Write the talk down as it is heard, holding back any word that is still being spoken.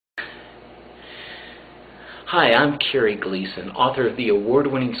Hi, I'm Kerry Gleason, author of the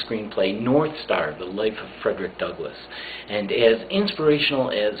award-winning screenplay North Star, The Life of Frederick Douglass. And as inspirational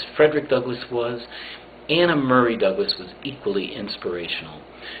as Frederick Douglass was, Anna Murray Douglass was equally inspirational.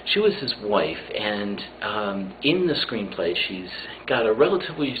 She was his wife, and in the screenplay she's got a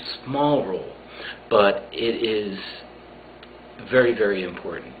relatively small role, but it is very, very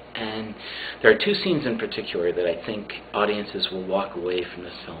important. And there are two scenes in particular that I think audiences will walk away from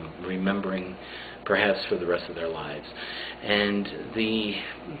this film remembering perhaps for the rest of their lives. And the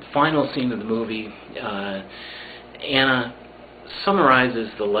final scene of the movie, Anna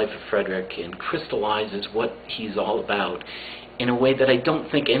summarizes the life of Frederick and crystallizes what he's all about in a way that I don't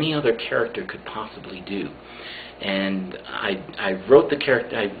think any other character could possibly do. And I wrote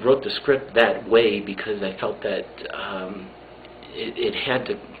the script that way because I felt that it had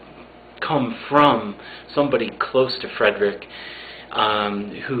to come from somebody close to Frederick,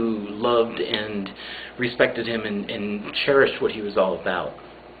 who loved and respected him and cherished what he was all about.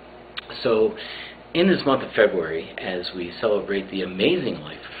 So in this month of February, as we celebrate the amazing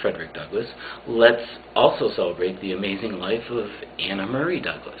life of Frederick Douglass, let's also celebrate the amazing life of Anna Murray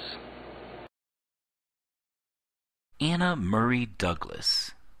Douglass. Anna Murray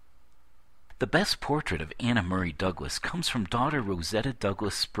Douglass. The best portrait of Anna Murray Douglass comes from daughter Rosetta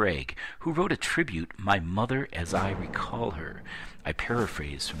Douglass Sprague, who wrote a tribute, "My Mother as I Recall Her." I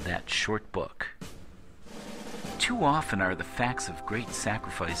paraphrase from that short book. Too often are the facts of great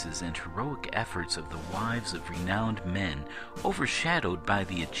sacrifices and heroic efforts of the wives of renowned men overshadowed by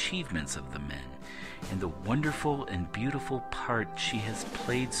the achievements of the men, and the wonderful and beautiful part she has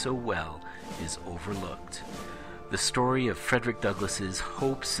played so well is overlooked. The story of Frederick Douglass's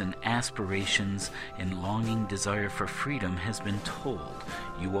hopes and aspirations and longing desire for freedom has been told.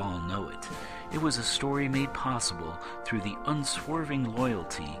 You all know it. It was a story made possible through the unswerving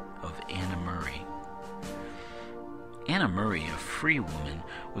loyalty of Anna Murray. Anna Murray, a free woman,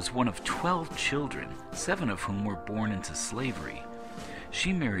 was one of 12 children, 7 of whom were born into slavery.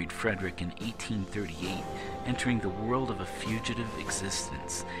 She married Frederick in 1838, entering the world of a fugitive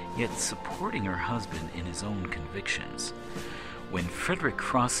existence, yet supporting her husband in his own convictions. When Frederick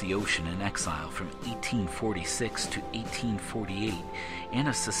crossed the ocean in exile from 1846 to 1848,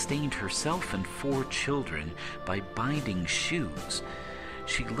 Anna sustained herself and 4 children by binding shoes.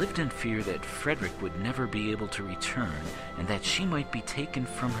 She lived in fear that Frederick would never be able to return, and that she might be taken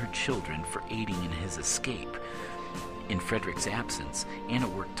from her children for aiding in his escape. In Frederick's absence, Anna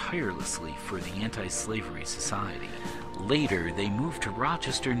worked tirelessly for the Anti-Slavery Society. Later, they moved to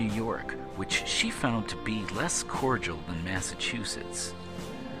Rochester, New York, which she found to be less cordial than Massachusetts.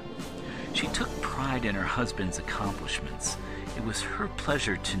 She took pride in her husband's accomplishments. It was her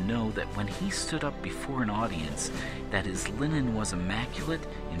pleasure to know that when he stood up before an audience, that his linen was immaculate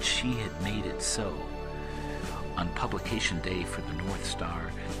and she had made it so. On publication day for the North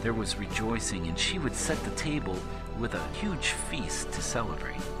Star, there was rejoicing, and she would set the table with a huge feast to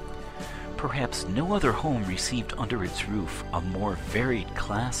celebrate. Perhaps no other home received under its roof a more varied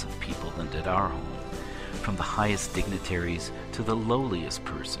class of people than did our home. From the highest dignitaries to the lowliest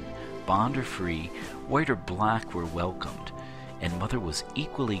person, bond or free, white or black, were welcomed, and Mother was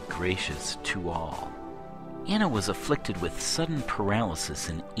equally gracious to all. Anna was afflicted with sudden paralysis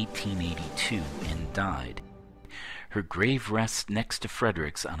in 1882 and died. Her grave rests next to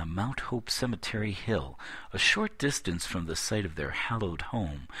Frederick's on a Mount Hope Cemetery hill, a short distance from the site of their hallowed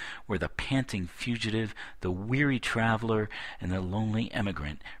home, where the panting fugitive, the weary traveler, and the lonely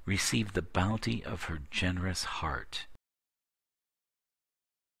emigrant received the bounty of her generous heart.